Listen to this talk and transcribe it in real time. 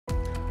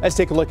Let's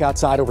take a look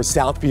outside over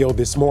Southfield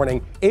this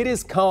morning. It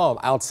is calm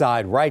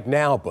outside right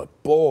now,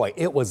 but boy,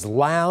 it was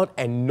loud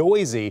and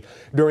noisy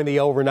during the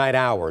overnight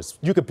hours.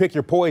 You could pick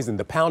your poison: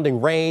 the pounding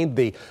rain,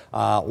 the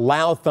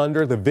loud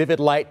thunder, the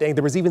vivid lightning.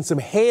 There was even some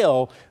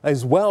hail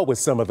as well with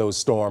some of those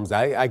storms.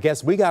 I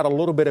guess we got a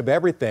little bit of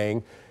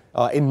everything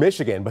in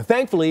Michigan, but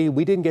thankfully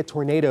we didn't get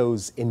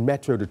tornadoes in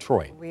Metro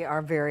Detroit. We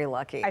are very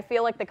lucky. I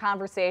feel like the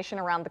conversation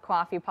around the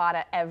coffee pot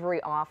at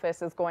every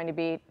office is going to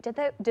be,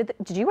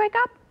 did you wake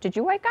up? Did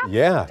you wake up?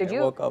 Yeah. Did you?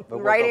 It woke up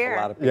right a here.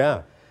 lot of people.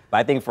 Yeah. But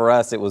I think for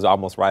us, it was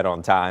almost right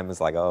on time. It's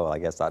like, oh, I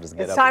guess I'll just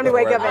get up. It's time to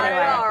wake up I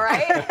anyway.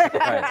 know, right?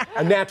 Right.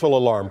 A natural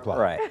alarm clock.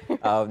 Right.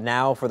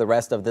 Now for the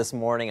rest of this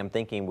morning, I'm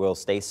thinking we'll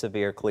stay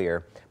severe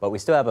clear, but we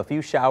still have a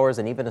few showers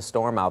and even a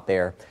storm out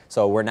there.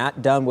 So we're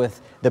not done with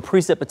the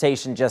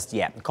precipitation just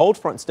yet. Cold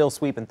front still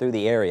sweeping through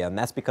the area, and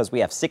that's because we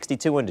have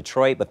 62 in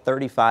Detroit, but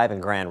 35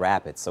 in Grand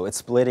Rapids. So it's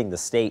splitting the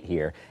state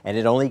here, and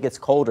it only gets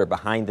colder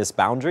behind this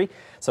boundary.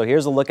 So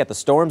here's a look at the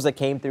storms that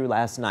came through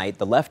last night,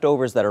 the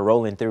leftovers that are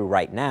rolling through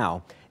right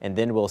now, and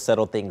then we'll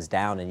settle things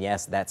down. And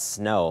yes, that's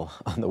snow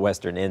on the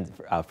western end,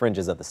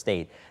 fringes of the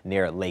state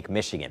near Lake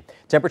Michigan.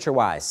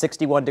 Temperature-wise,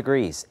 61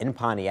 degrees in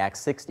Pontiac,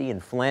 60 in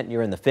Flint.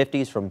 You're in the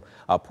 50s from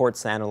Port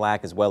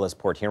Sanilac as well as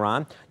Port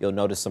Huron. You'll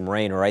notice some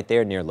rain right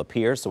there near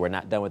Lapeer, so we're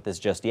not done with this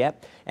just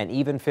yet. And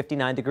even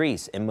 59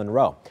 degrees in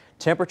Monroe.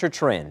 Temperature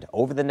trend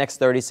over the next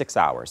 36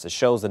 hours. It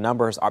shows the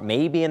numbers are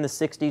maybe in the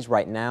 60s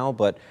right now,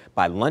 but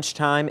by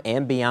lunchtime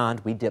and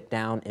beyond, we dip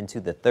down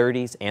into the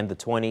 30s and the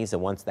 20s.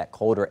 And once that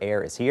colder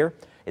air is here,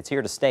 it's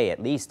here to stay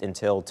at least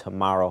until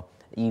tomorrow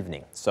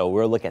evening. So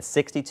we'll look at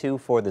 62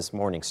 for this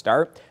morning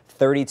start,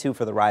 32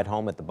 for the ride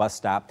home at the bus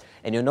stop.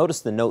 And you'll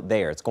notice the note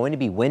there. It's going to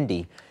be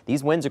windy.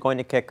 These winds are going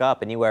to kick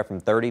up anywhere from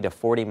 30 to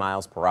 40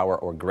 miles per hour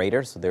or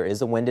greater. So there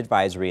is a wind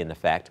advisory in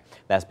effect.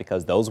 That's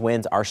because those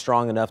winds are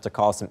strong enough to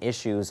cause some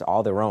issues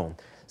all their own.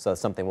 So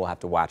that's something we'll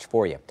have to watch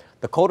for you.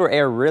 The colder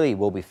air really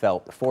will be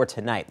felt for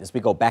tonight as we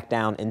go back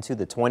down into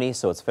the 20s.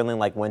 So it's feeling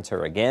like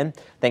winter again.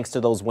 Thanks to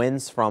those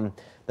winds from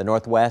the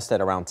northwest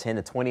at around 10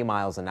 to 20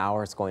 miles an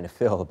hour, it's going to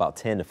feel about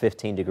 10 to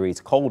 15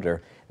 degrees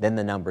colder than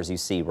the numbers you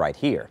see right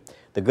here.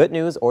 The good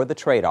news, or the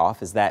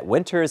trade-off, is that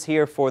winter is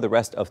here for the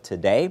rest of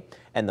today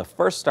and the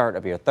first start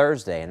of your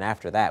Thursday. And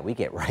after that, we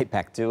get right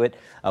back to it.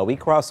 We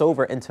cross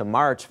over into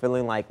March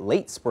feeling like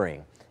late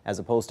spring as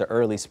opposed to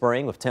early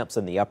spring, with temps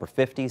in the upper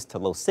 50s to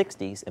low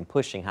 60s and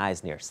pushing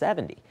highs near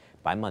 70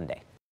 by Monday.